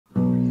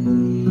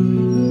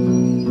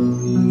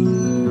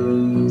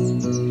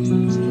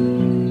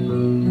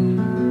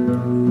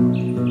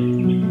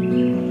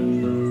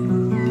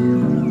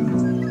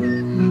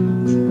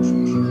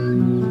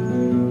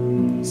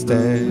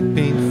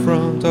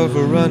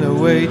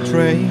runaway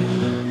train,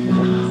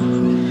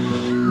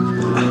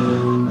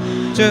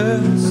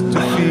 just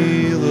to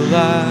feel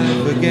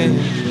alive again.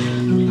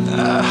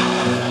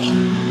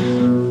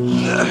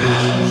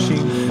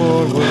 Pushing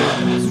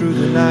forward through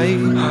the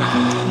night,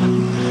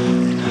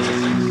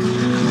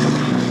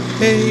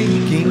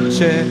 aching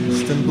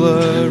chest and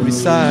blurry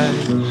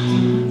sight.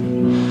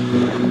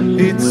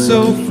 It's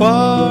so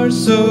far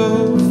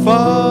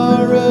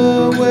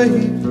away.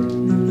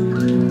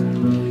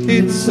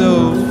 It's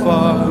so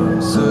far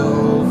away.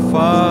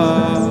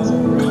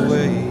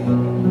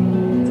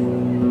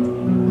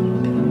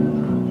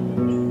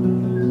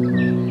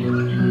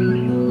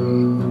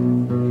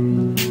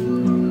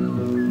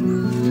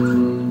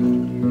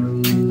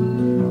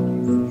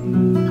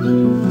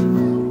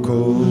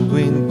 Cold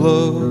wind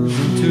blows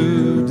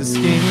into the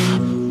skin.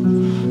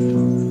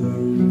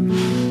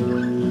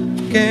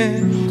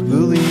 Can't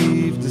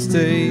believe the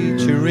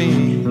state you're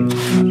in.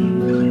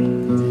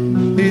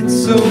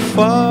 It's so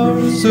far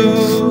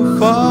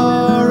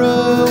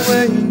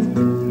away.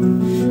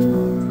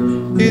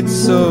 It's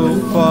so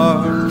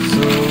far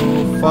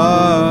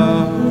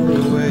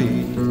away.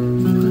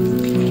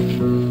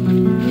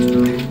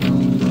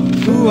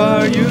 Who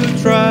are you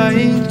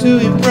trying to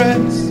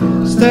impress?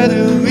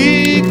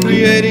 Steadily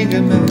creating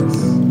a mess.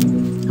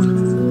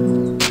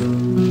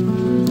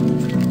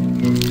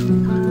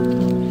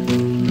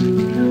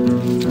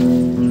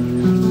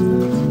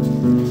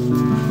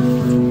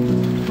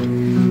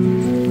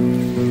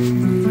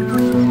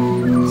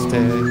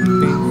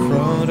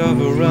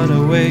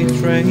 Runaway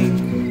train,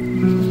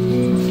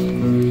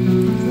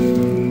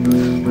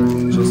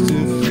 just to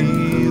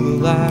feel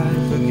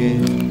alive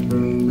again.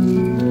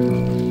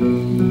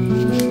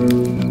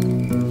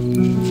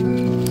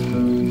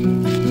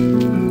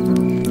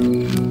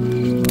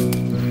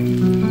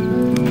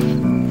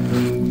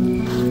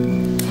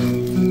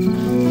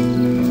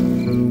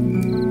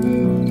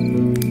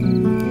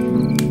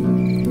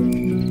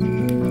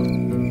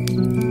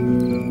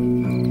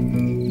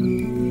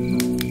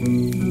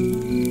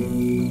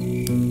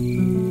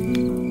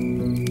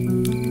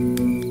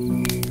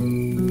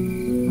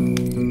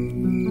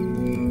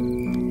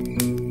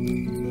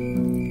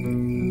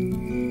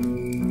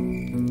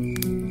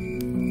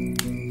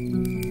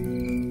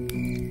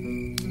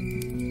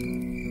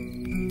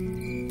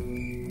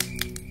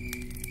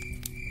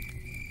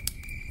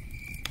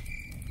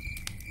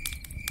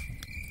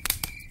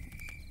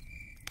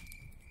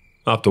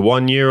 After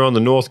 1 year on the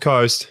North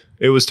Coast,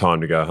 it was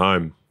time to go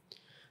home.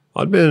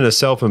 I'd been in a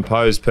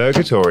self-imposed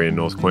purgatory in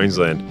North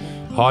Queensland,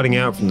 hiding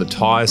out from the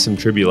tiresome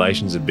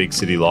tribulations of big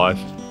city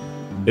life.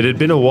 It had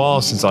been a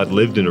while since I'd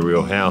lived in a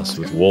real house,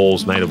 with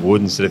walls made of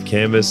wood instead of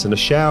canvas and a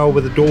shower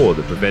with a door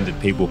that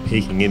prevented people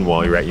peeking in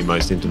while you're at your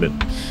most intimate.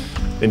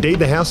 Indeed,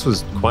 the house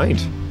was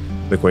quaint.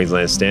 The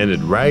Queensland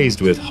standard,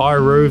 raised with high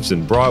roofs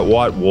and bright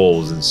white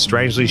walls and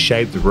strangely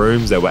shaped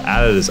rooms that were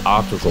added as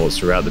afterthoughts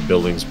throughout the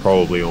building's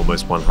probably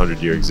almost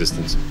 100-year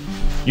existence.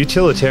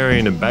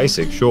 Utilitarian and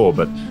basic, sure,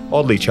 but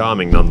oddly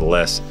charming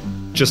nonetheless,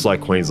 just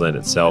like Queensland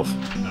itself.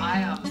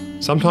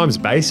 Sometimes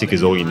basic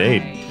is all you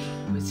need.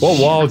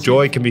 What wild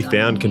joy can be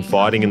found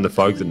confiding in the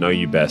folk that know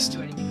you best?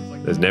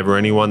 There's never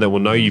anyone that will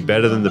know you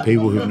better than the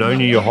people who've known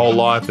you your whole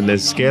life, and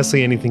there's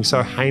scarcely anything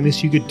so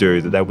heinous you could do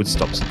that they would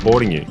stop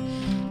supporting you.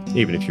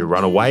 Even if you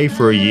run away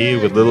for a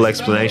year with little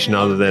explanation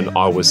other than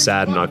I was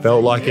sad and I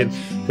felt like it,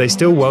 they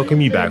still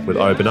welcome you back with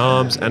open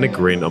arms and a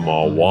grin a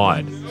mile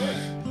wide.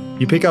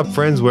 You pick up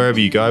friends wherever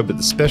you go, but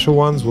the special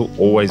ones will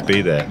always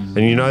be there.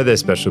 And you know they're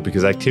special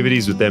because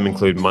activities with them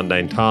include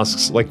mundane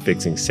tasks like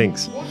fixing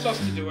sinks.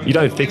 You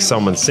don't fix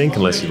someone's sink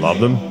unless you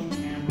love them.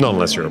 Not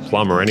unless you're a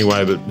plumber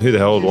anyway, but who the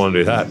hell would want to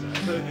do that?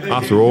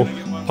 After all,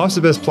 pipes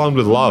are best plumbed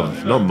with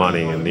love, not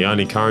money, and the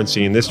only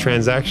currency in this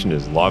transaction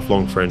is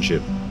lifelong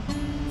friendship.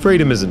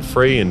 Freedom isn't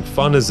free, and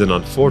fun is an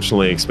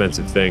unfortunately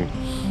expensive thing.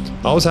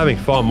 I was having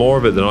far more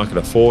of it than I could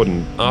afford,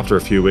 and after a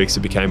few weeks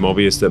it became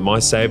obvious that my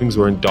savings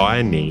were in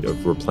dire need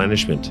of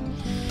replenishment.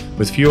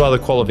 With few other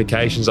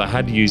qualifications, I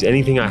had to use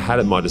anything I had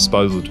at my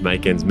disposal to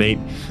make ends meet,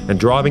 and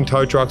driving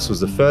tow trucks was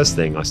the first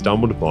thing I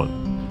stumbled upon.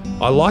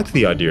 I liked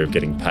the idea of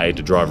getting paid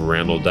to drive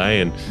around all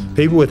day, and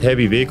people with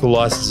heavy vehicle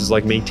licenses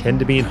like me tend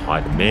to be in high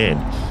demand.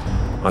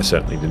 I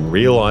certainly didn't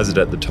realise it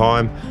at the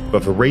time,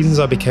 but for reasons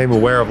I became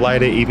aware of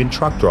later, even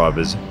truck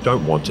drivers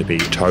don't want to be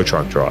tow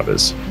truck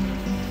drivers.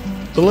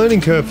 The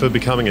learning curve for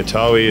becoming a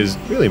towie is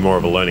really more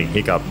of a learning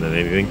hiccup than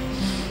anything.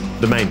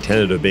 The main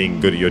tenet of being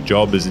good at your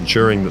job is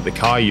ensuring that the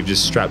car you've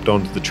just strapped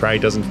onto the tray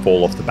doesn't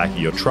fall off the back of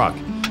your truck.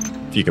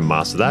 If you can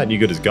master that, you're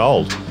good as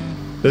gold.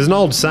 There's an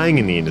old saying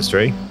in the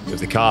industry,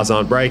 if the cars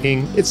aren't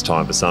breaking, it's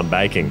time for some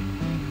baking.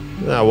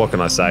 Now, what can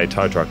I say,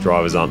 tow truck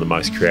drivers aren't the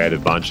most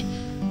creative bunch.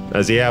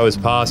 As the hours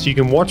pass, you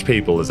can watch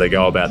people as they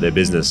go about their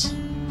business.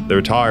 The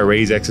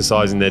retirees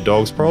exercising their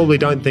dogs probably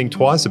don't think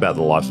twice about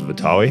the life of a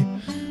towie.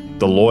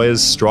 The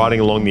lawyers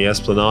striding along the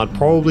esplanade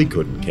probably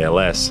couldn't care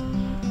less.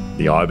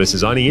 The ibis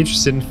is only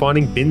interested in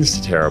finding bins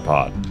to tear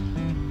apart.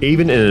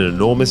 Even in an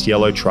enormous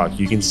yellow truck,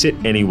 you can sit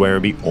anywhere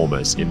and be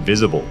almost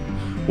invisible.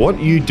 What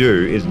you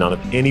do is none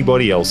of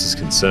anybody else's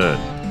concern.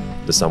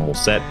 The sun will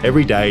set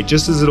every day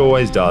just as it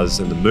always does,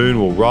 and the moon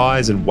will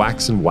rise and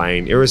wax and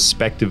wane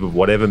irrespective of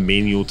whatever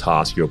menial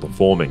task you're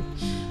performing.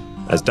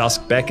 As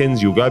dusk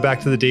beckons, you'll go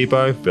back to the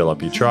depot, fill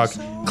up your truck,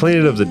 clean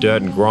it of the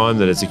dirt and grime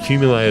that has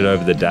accumulated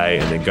over the day,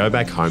 and then go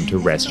back home to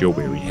rest your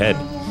weary head.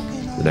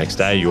 The next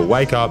day, you'll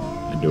wake up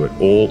and do it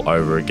all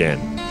over again.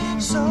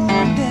 So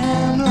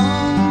damn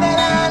long that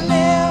I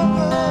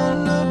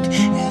never looked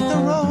at the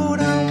road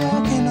I'm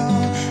walking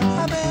on.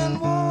 I've been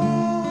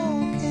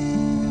walking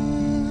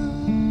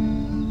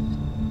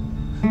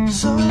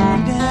so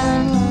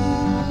damn long.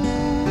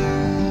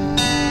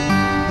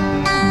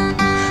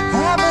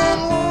 I've been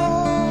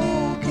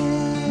walking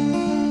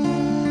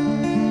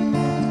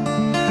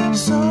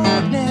so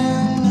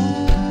damn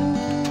long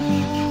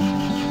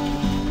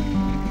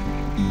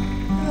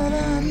that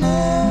I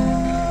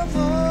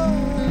never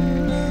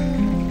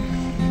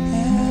looked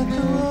at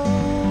the road.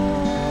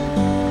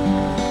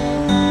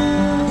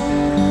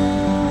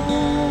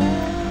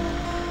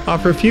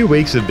 After a few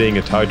weeks of being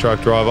a tow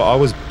truck driver, I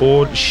was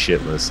bored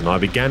shitless and I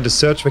began to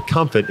search for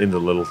comfort in the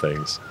little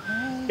things.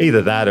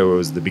 Either that or it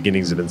was the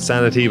beginnings of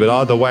insanity, but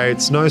either way,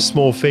 it's no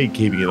small feat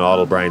keeping an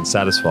idle brain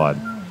satisfied.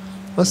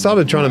 I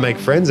started trying to make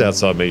friends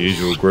outside my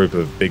usual group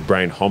of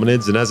big-brained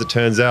hominids, and as it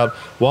turns out,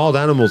 wild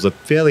animals are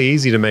fairly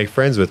easy to make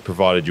friends with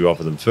provided you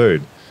offer them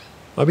food.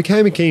 I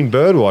became a keen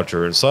bird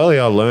watcher, and slowly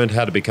I learned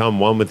how to become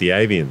one with the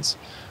avians.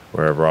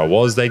 Wherever I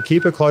was, they'd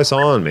keep a close eye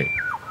on me.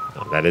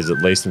 That is, at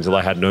least until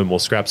I had no more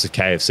scraps of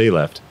KFC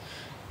left.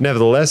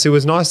 Nevertheless, it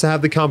was nice to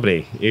have the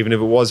company, even if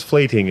it was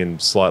fleeting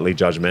and slightly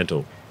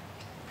judgmental.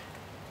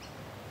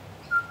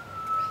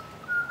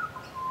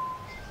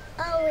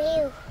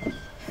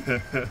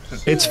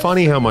 It's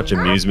funny how much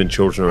amusement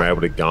children are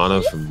able to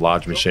garner from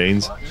large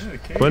machines.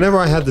 Whenever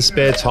I had the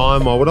spare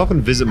time, I would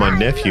often visit my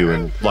nephew,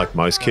 and like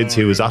most kids,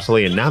 he was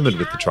utterly enamored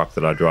with the truck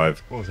that I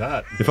drove. What was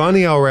that? If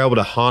only I were able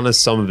to harness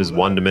some of his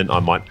wonderment, I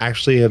might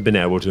actually have been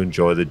able to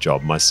enjoy the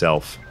job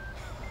myself.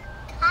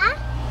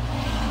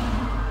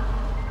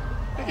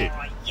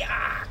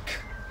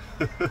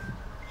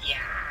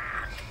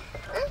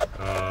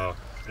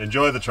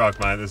 Enjoy the truck,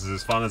 mate. This is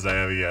as fun as they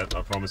ever get.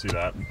 I promise you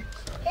that.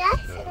 Yes,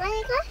 Yeah.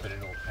 but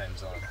it all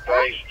depends on.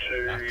 Base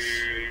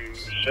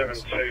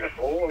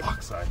 2724.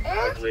 Fuck's sake.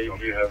 I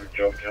believe you have a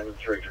job coming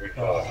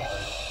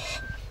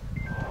 325.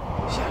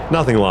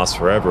 Nothing lasts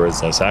forever,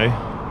 as they say.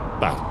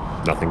 Well,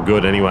 nothing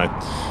good anyway.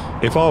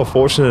 If I were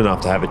fortunate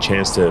enough to have a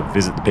chance to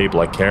visit the people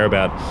I care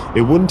about,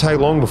 it wouldn't take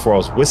long before I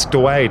was whisked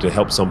away to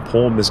help some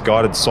poor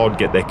misguided sod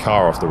get their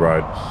car off the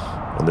road.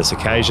 On this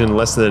occasion,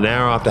 less than an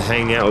hour after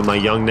hanging out with my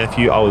young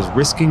nephew, I was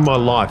risking my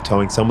life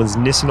towing someone's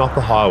Nissan off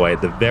the highway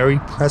at the very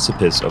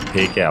precipice of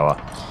peak hour.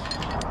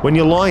 When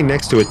you're lying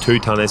next to a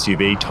 2-ton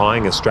SUV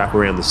tying a strap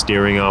around the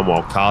steering arm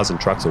while cars and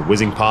trucks are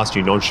whizzing past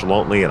you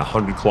nonchalantly at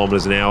 100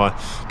 kilometers an hour,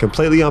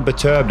 completely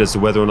unperturbed as to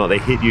whether or not they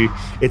hit you,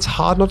 it's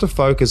hard not to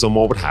focus on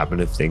what would happen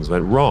if things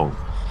went wrong.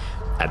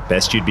 At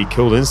best, you'd be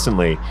killed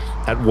instantly.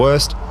 At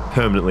worst,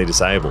 permanently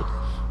disabled.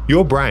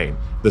 Your brain,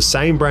 the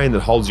same brain that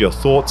holds your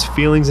thoughts,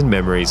 feelings and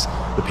memories,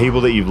 the people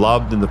that you've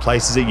loved and the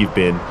places that you've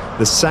been,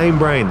 the same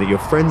brain that your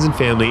friends and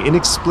family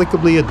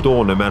inexplicably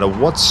adore no matter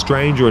what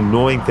strange or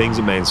annoying things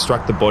it may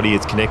instruct the body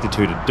it's connected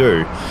to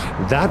do,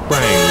 that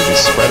brain will be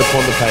spread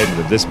upon the pavement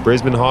of this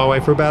Brisbane highway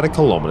for about 1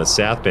 kilometre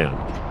southbound.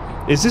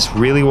 Is this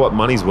really what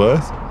money's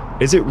worth?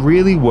 Is it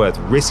really worth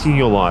risking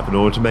your life in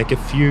order to make a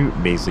few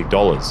measly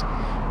dollars?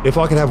 If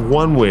I could have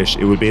one wish,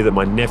 it would be that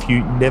my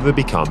nephew never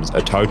becomes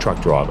a tow truck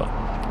driver.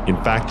 In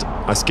fact,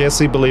 I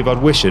scarcely believe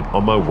I'd wish it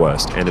on my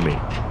worst enemy.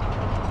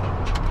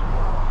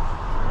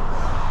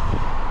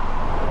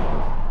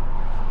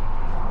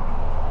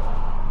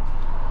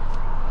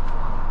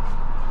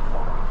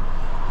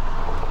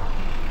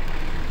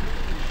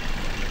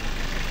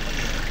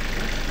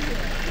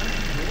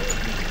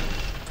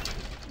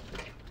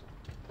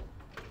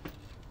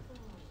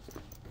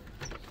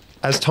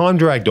 As time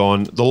dragged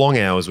on, the long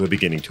hours were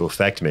beginning to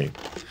affect me.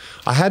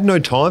 I had no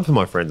time for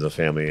my friends or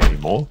family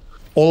anymore.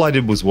 All I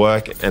did was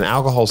work, and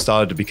alcohol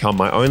started to become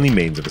my only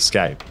means of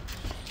escape.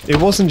 It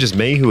wasn't just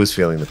me who was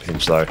feeling the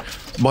pinch though.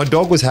 My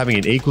dog was having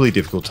an equally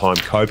difficult time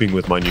coping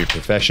with my new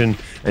profession,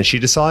 and she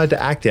decided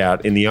to act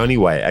out in the only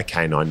way a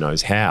canine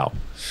knows how.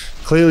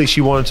 Clearly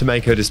she wanted to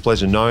make her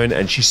displeasure known,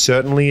 and she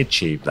certainly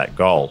achieved that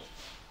goal.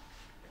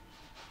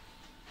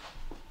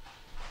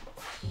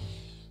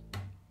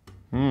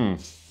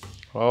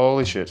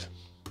 Holy shit.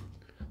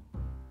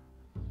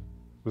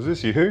 Was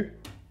this you?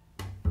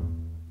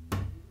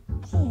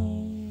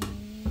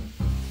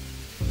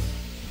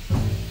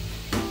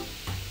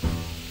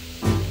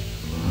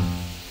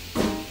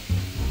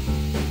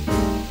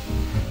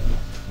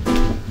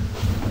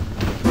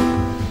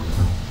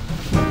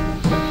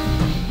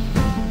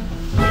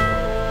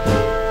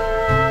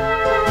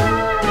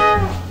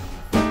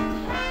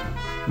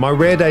 My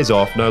rare days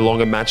off no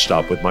longer matched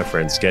up with my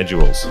friends'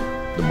 schedules.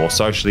 The more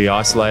socially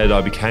isolated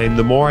I became,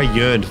 the more I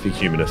yearned for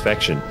human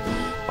affection.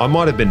 I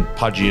might have been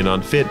pudgy and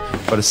unfit,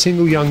 but a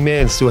single young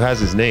man still has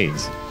his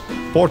needs.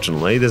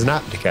 Fortunately, there's an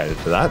app dedicated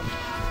for that.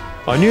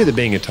 I knew that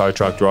being a tow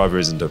truck driver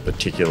isn't a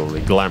particularly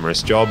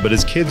glamorous job, but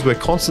as kids we're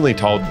constantly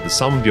told that the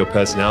sum of your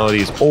personality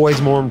is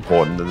always more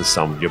important than the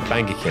sum of your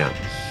bank account.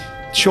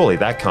 Surely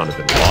that can't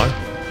have been a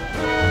lie.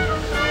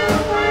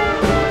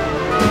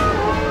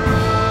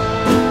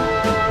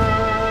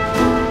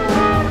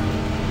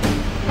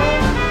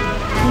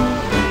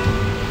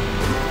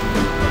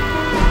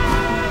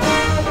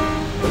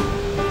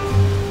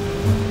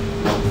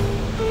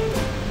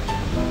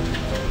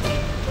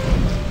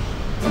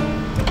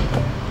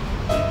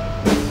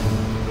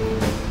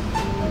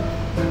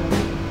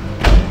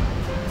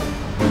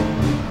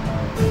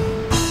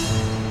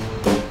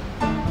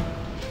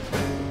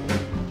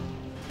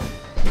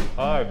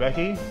 Hi,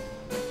 Becky.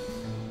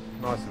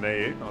 Nice to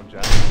meet you. I'm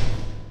Jack.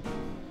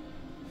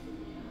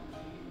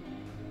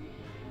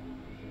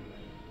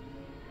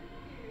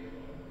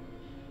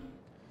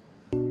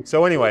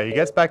 So anyway, he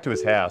gets back to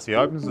his house. He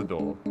opens the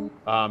door.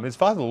 His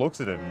father looks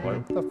at him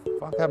like, "What the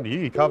fuck happened to you?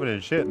 You're covered in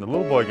shit." And the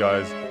little boy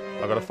goes,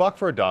 "I got a fuck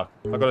for a duck.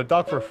 I got a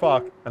duck for a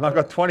fuck, and I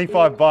got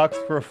 25 bucks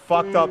for a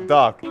fucked up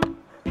duck."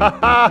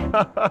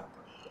 That's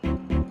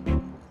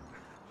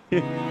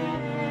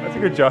a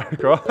good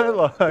joke,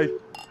 right? Like.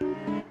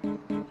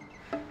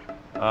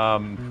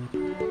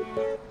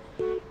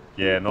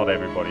 Yeah, not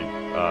everybody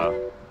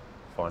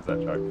finds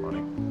that joke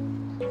funny.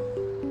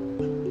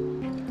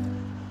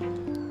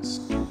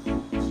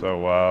 So,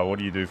 what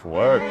do you do for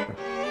work?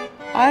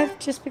 I've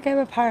just become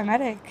a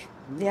paramedic.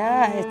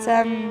 Yeah, it's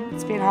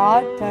been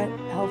hard, but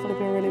hopefully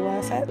it'll be really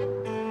worth it.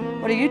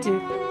 What do you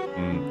do?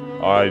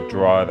 I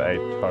drive a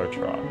tow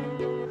truck.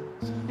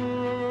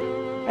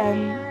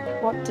 And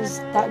what does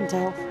that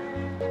entail?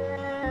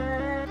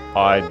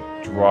 I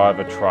drive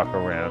a truck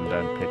around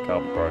and pick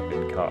up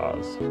broken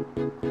cars.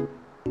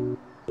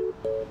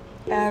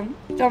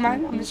 Don't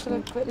mind, I'm just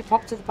going to quickly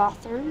pop to the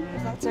bathroom,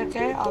 if that's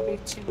okay. I'll be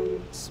 2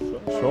 minutes.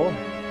 Sure.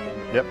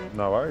 Yep,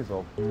 no worries.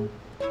 I'll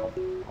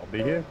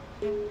be here.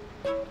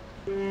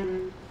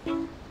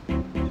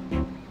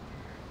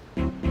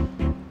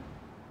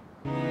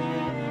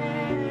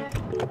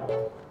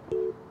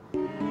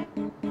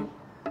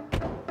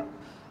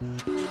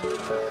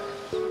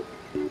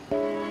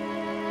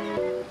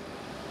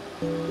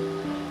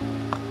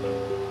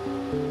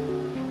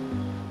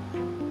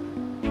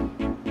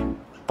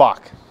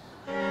 Fuck.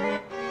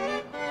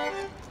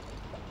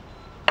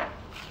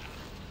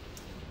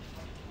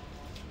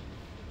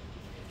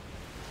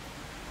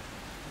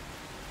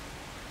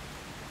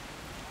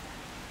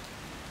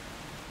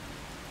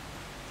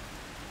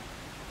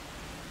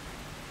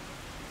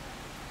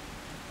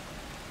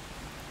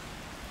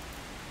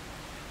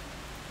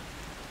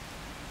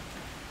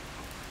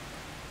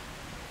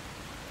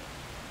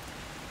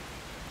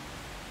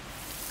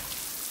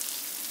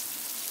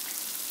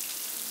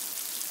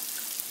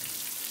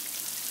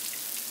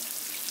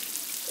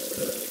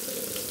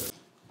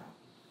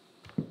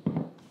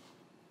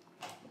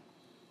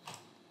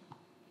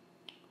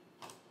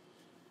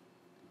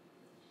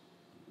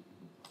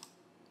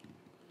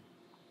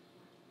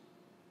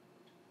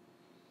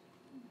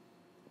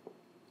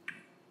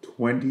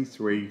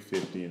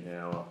 $23.50 an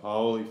hour.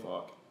 Holy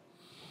fuck.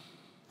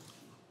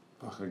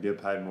 Fuck, I get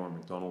paid more at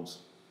McDonald's.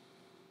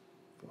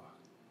 Fuck.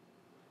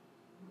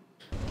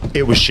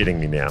 It was shitting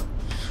me now.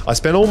 I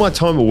spent all my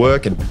time at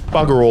work and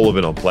bugger all of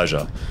it on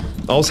pleasure.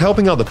 I was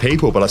helping other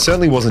people, but I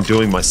certainly wasn't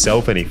doing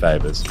myself any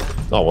favours.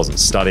 I wasn't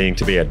studying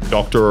to be a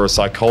doctor or a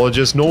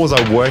psychologist, nor was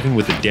I working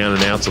with the down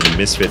and outs or the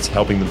misfits,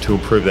 helping them to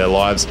improve their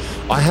lives.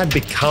 I had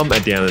become a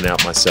down and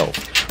out myself,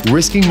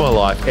 risking my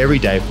life every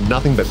day for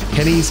nothing but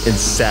pennies and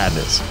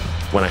sadness.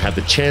 When I had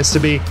the chance to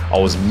be, I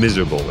was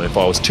miserable, and if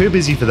I was too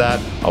busy for that,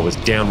 I was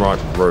downright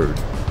rude.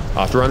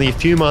 After only a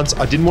few months,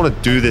 I didn't want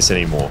to do this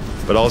anymore,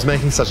 but I was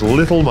making such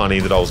little money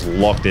that I was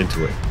locked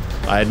into it.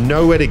 I had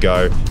nowhere to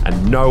go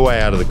and no way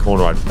out of the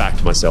corner I'd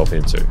backed myself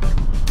into.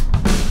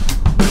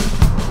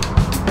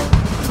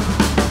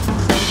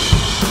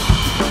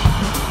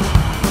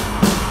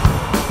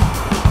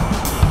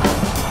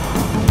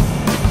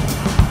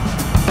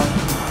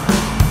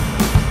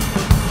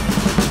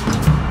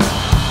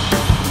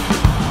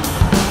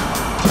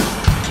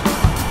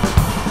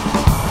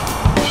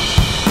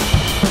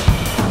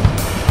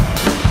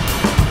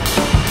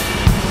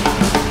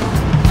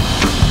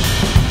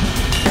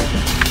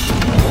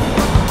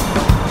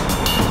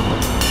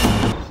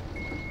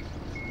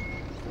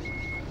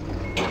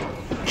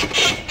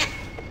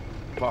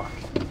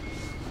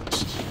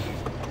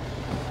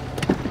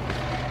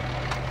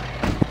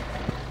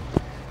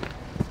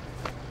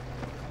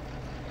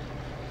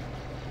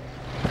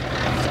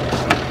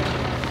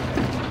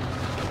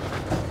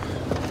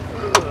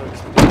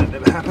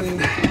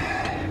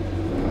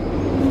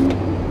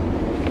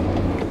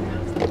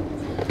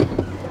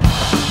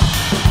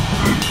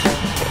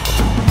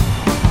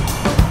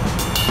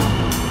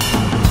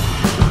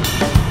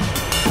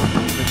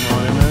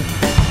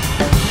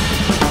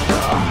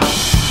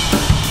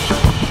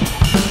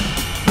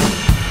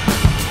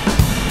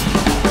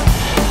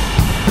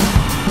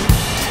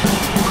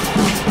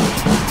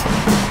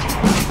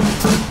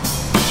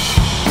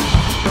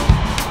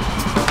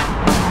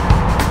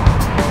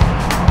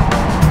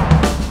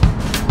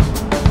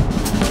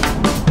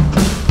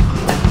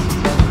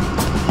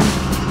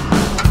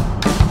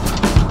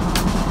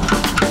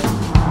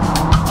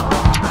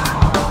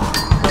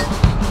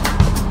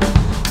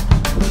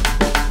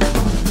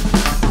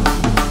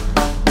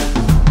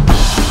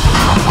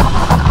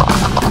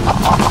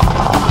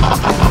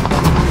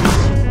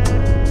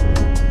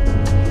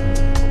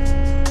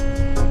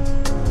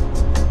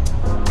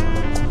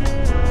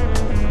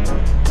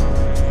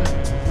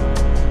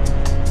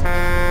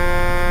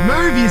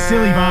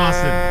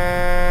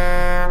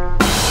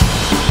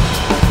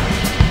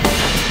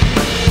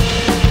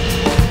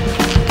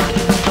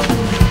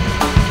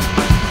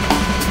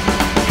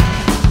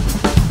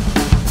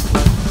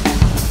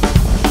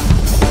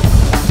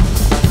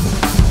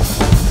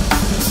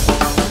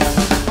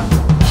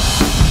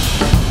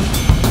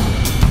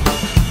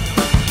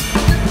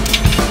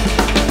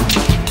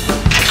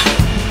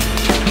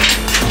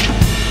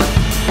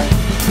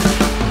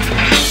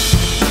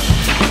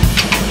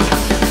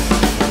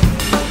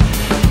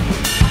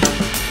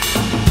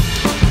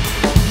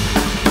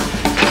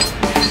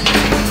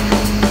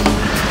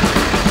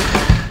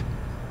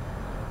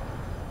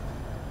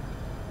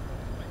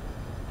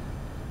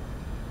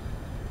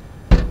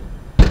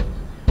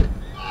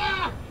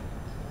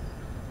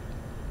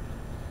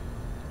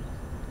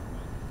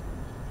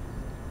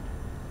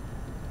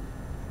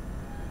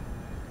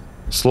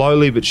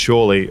 Slowly but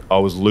surely, I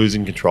was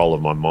losing control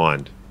of my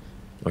mind.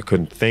 I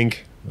couldn't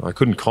think. I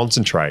couldn't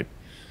concentrate.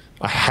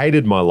 I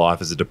hated my life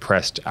as a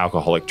depressed,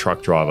 alcoholic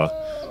truck driver.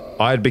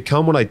 I had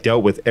become what I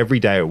dealt with every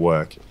day at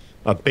work.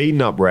 A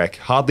beaten up wreck,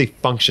 hardly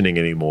functioning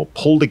anymore,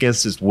 pulled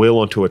against its wheel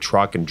onto a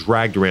truck and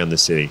dragged around the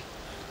city.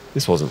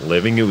 This wasn't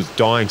living, it was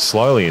dying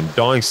slowly, and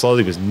dying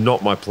slowly was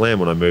not my plan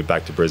when I moved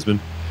back to Brisbane.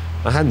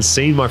 I hadn't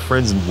seen my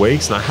friends in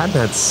weeks, and I hadn't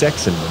had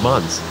sex in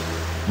months.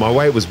 My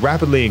weight was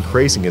rapidly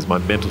increasing as my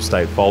mental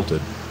state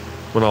faltered.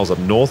 When I was up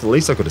north, at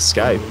least I could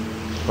escape.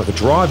 I could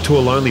drive to a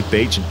lonely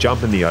beach and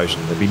jump in the ocean.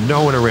 There'd be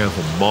no one around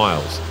for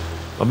miles.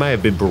 I may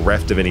have been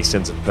bereft of any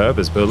sense of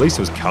purpose, but at least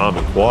it was calm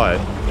and quiet.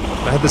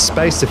 I had the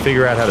space to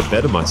figure out how to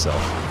better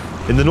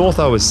myself. In the north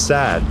I was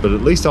sad, but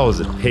at least I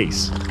was at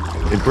peace.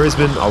 In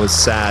Brisbane I was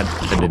sad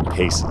and in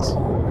pieces.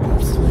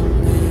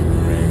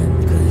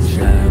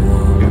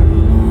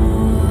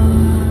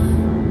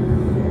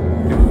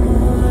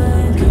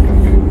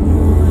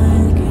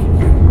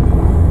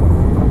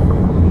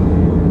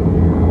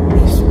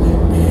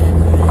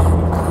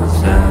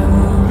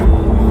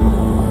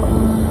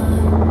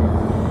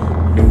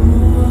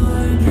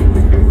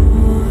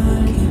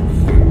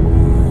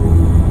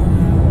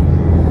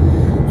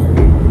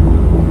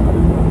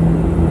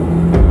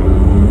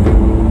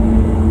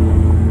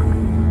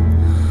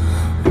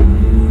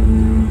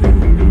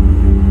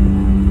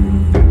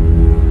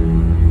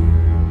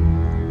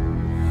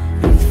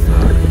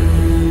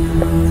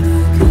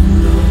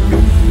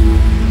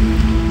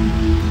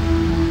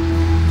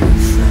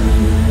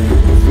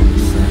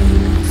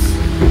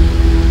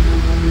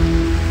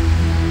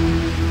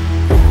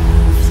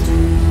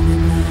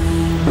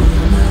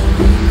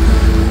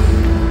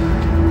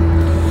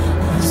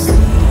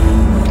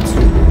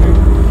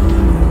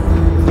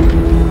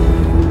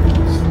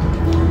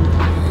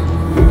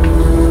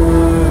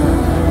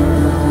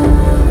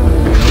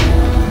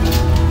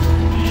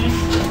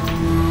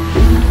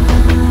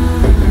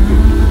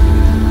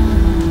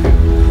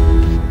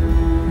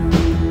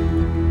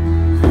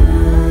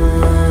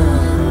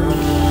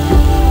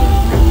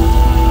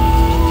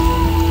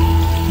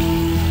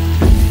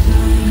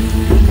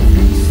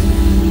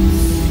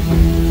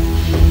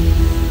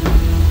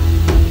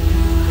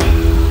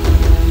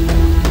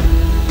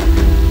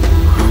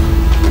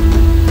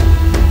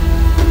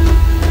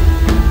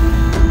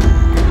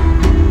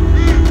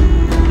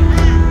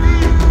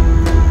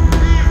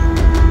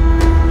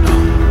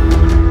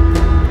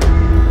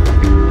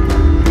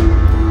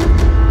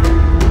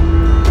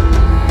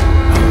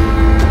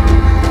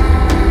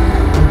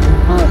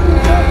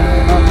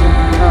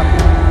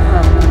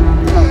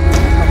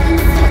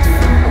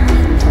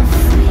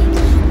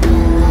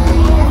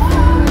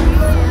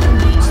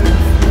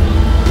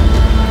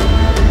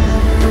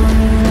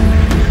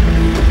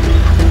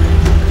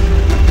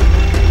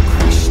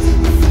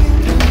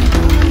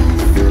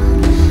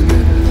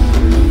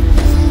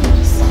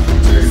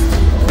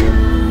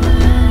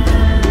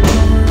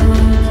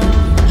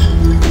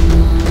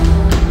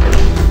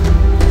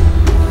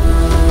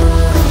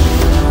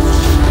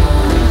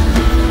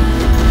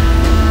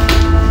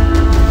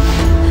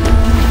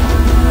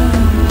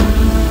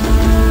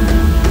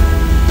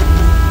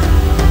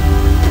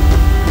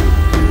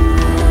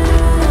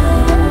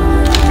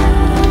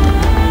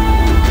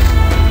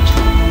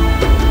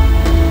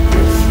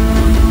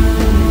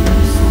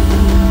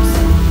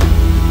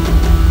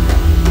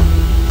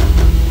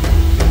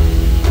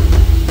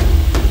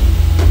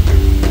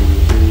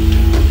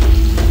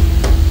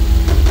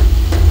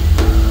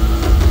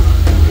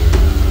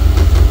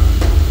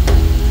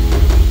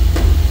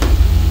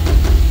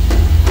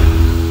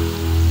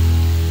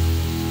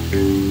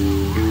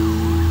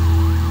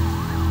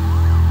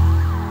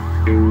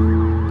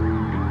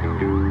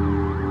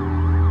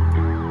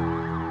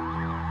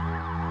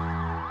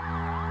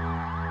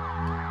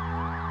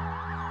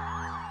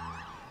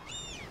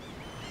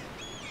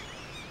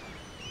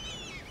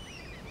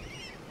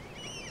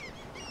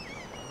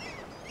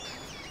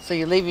 So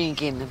you're leaving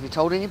again. Have you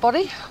told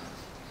anybody?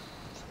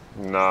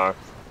 No. I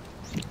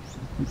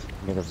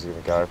think I'm just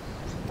gonna go.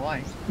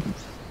 Why?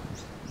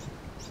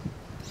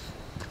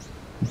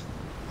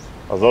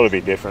 I thought it'd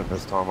be different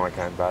this time when I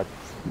came back.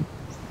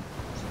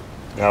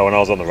 You know, when I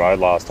was on the road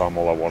last time,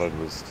 all I wanted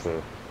was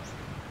to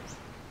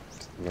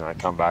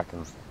come back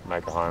and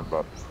make a home,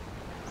 but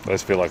I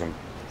just feel like I'm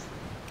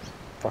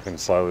fucking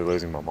slowly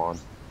losing my mind.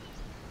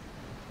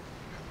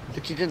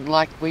 But you didn't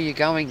like where you're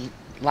going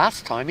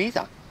last time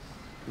either.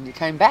 And you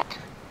came back.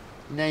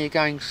 Now you're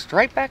going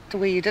straight back to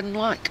where you didn't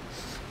like.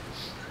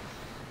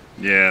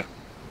 Yeah.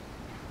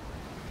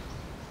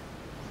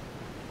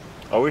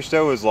 I wish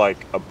there was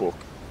like a book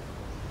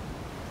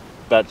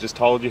that just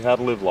told you how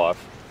to live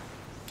life,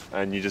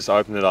 and you just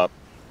open it up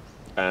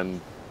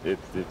and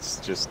it's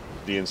just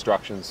the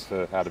instructions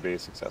for how to be a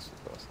successful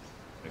person.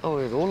 Oh,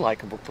 we'd all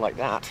like a book like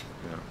that.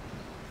 Yeah.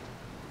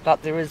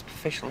 But there is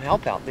professional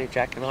help out there,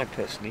 Jack, and I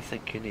personally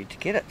think you need to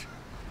get it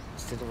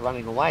instead of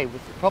running away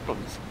with the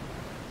problems.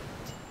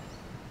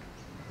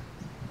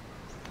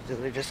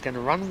 They're just going to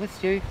run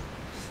with you,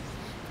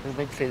 and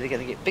eventually they're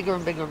going to get bigger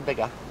and bigger and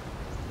bigger.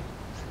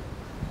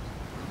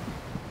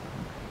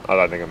 I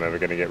don't think I'm ever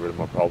going to get rid of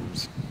my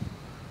problems.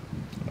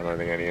 I don't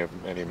think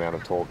any amount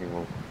of talking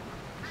will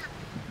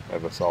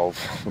ever solve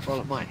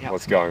Well, it might help.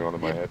 what's going on in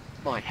my head.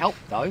 Might help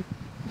though.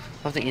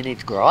 I think you need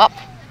to grow up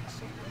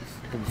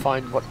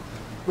and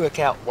work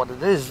out what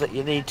it is that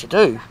you need to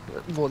do,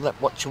 or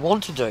what you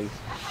want to do,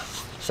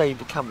 so you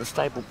become a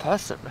stable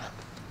person.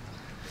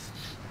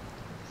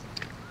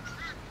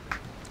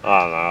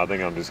 I don't know, I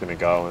think I'm just going to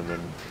go and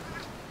then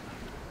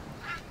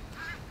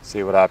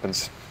see what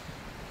happens.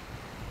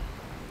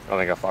 I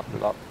think I fucked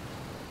it up.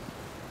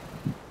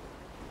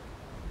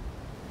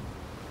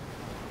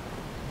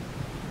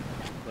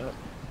 But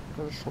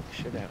gotta sort the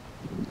shit out.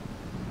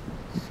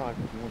 Decide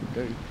what you want to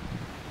do.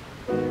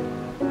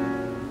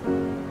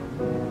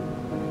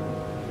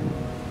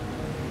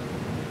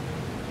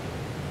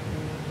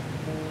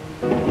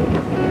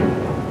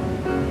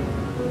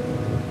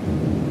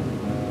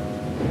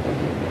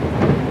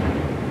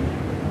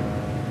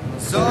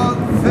 Saw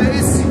the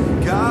face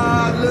of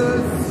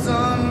godless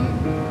son.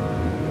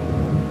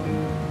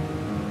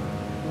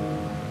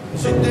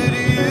 Shit that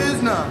he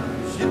is not,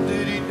 shit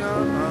that he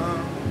done.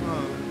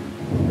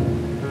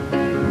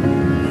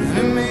 And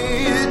it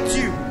may hit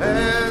you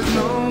as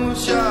no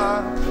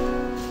shot.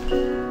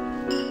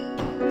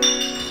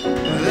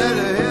 That a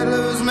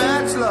headless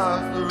match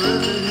lost the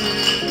rest of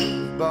his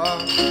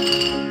body.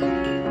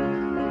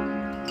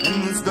 And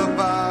the stuff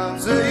I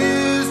say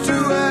is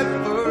true at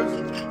first.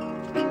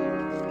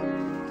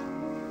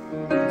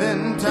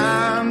 Then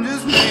time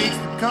just makes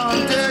the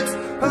context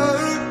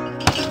hurt.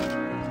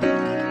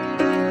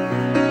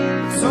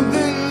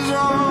 Something's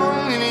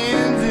wrong in the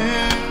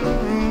engine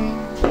room.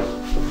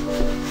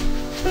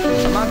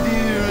 My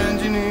dear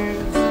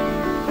engineers,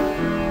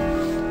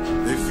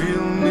 they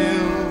feel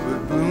nil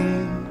but bloom.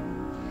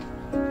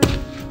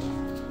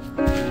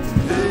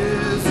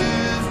 This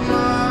is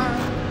my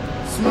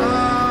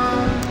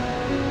smile.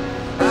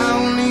 I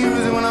only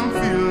use it when I'm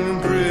feeling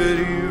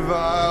pretty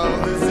vile.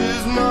 This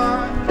is my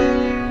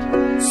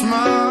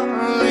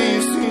smile,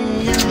 ain't seen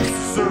you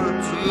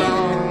such a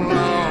long,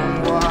 long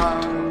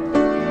while.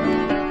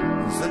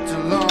 Such a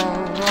long,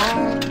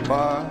 long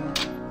while.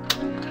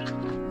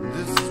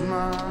 This is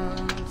my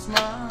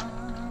smile.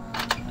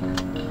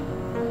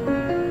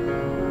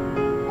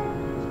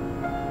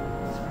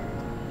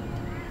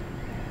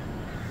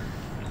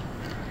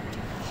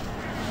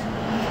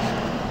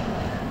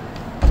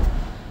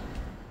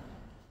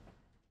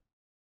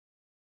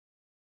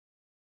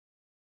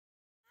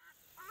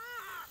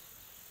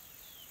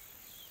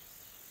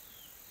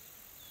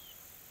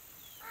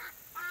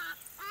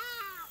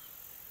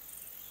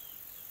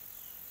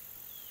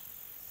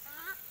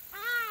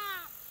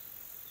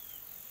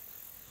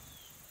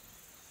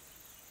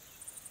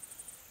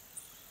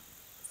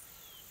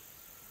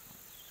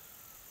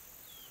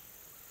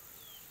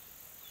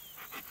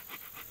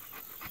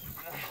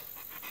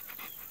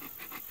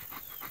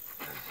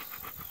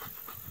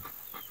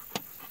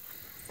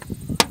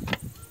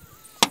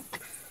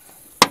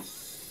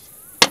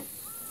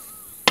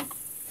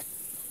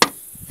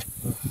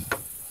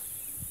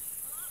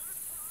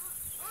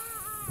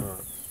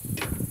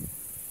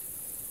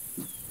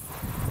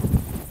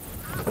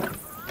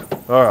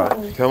 All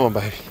right, come on,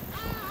 baby.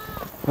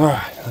 All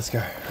right, let's go.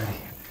 Ready?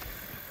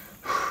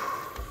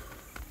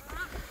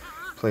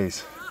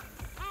 Please.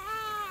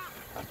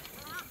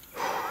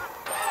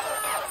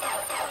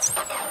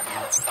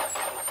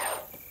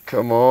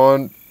 Come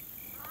on.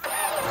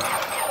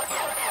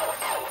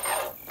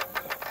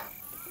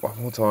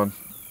 One more time.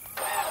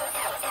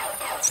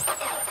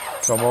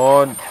 Come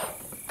on.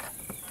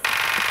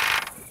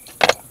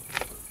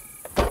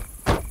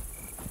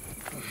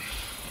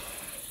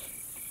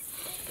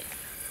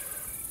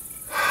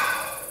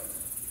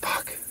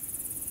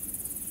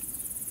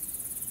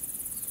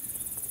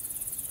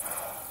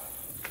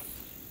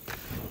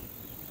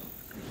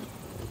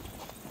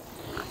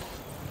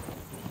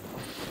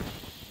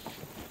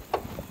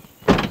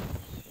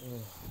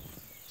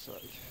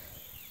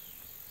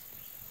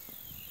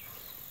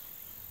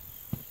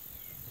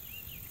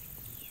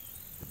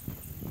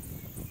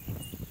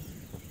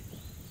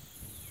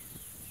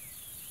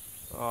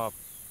 Oh,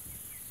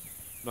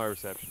 no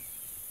reception.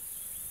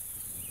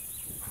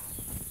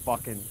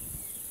 Fucking.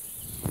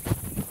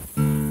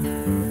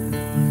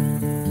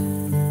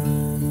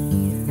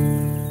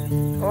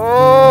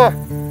 Oh!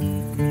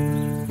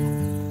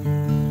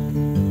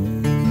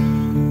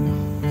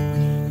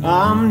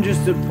 I'm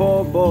just a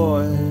poor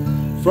boy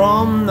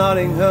from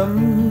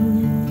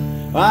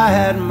Nottingham. I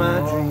had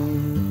my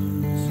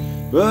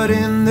dreams, but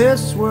in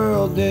this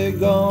world they're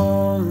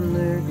gone,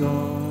 they're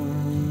gone.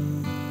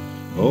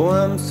 Oh,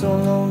 I'm so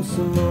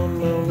lonesome on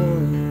my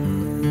own.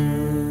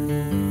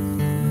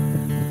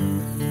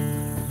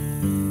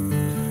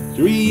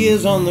 3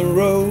 years on the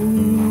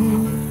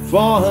road,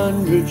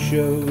 400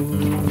 shows.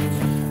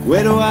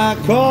 Where do I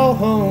call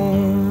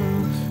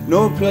home?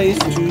 No place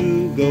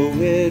to go.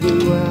 Where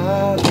do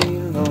I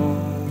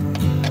belong?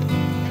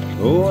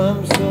 Oh,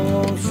 I'm so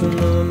lonesome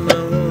on my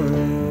own.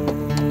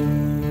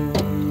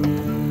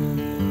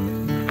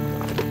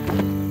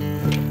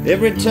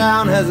 Every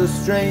town has a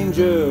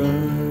stranger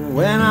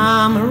when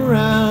I'm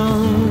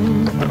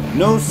around.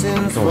 No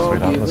sins Come on,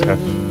 sweetheart, let's go.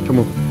 forgiven. Come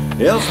on.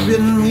 Hell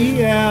spitting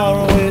me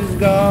out. Where's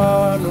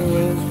God?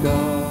 Where's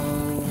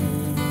God?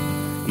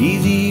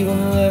 He's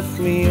even left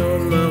me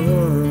on my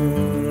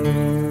own.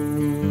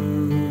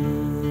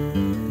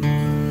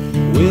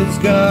 Where's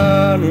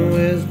God?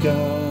 Where's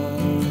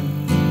God?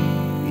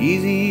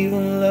 He's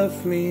even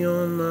left me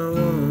on my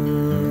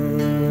own.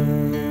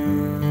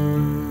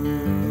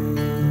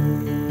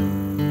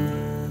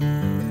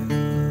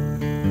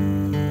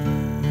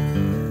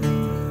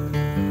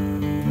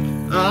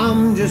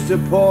 I'm just a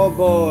poor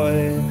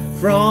boy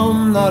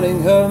from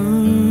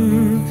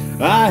Nottingham.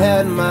 I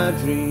had my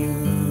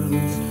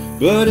dreams,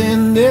 but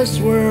in this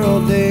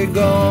world they're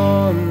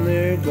gone,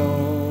 they're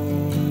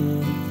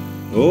gone.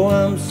 Oh,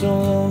 I'm so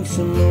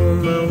lonesome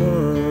on my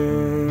own.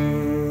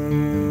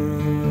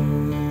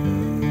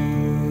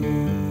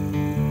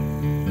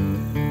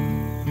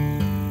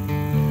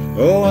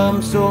 Oh,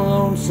 I'm so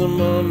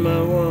lonesome on my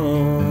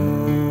own.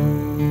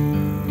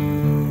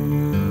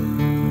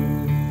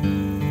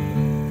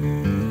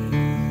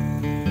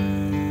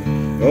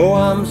 Oh,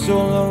 I'm so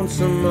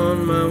lonesome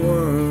on my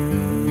own.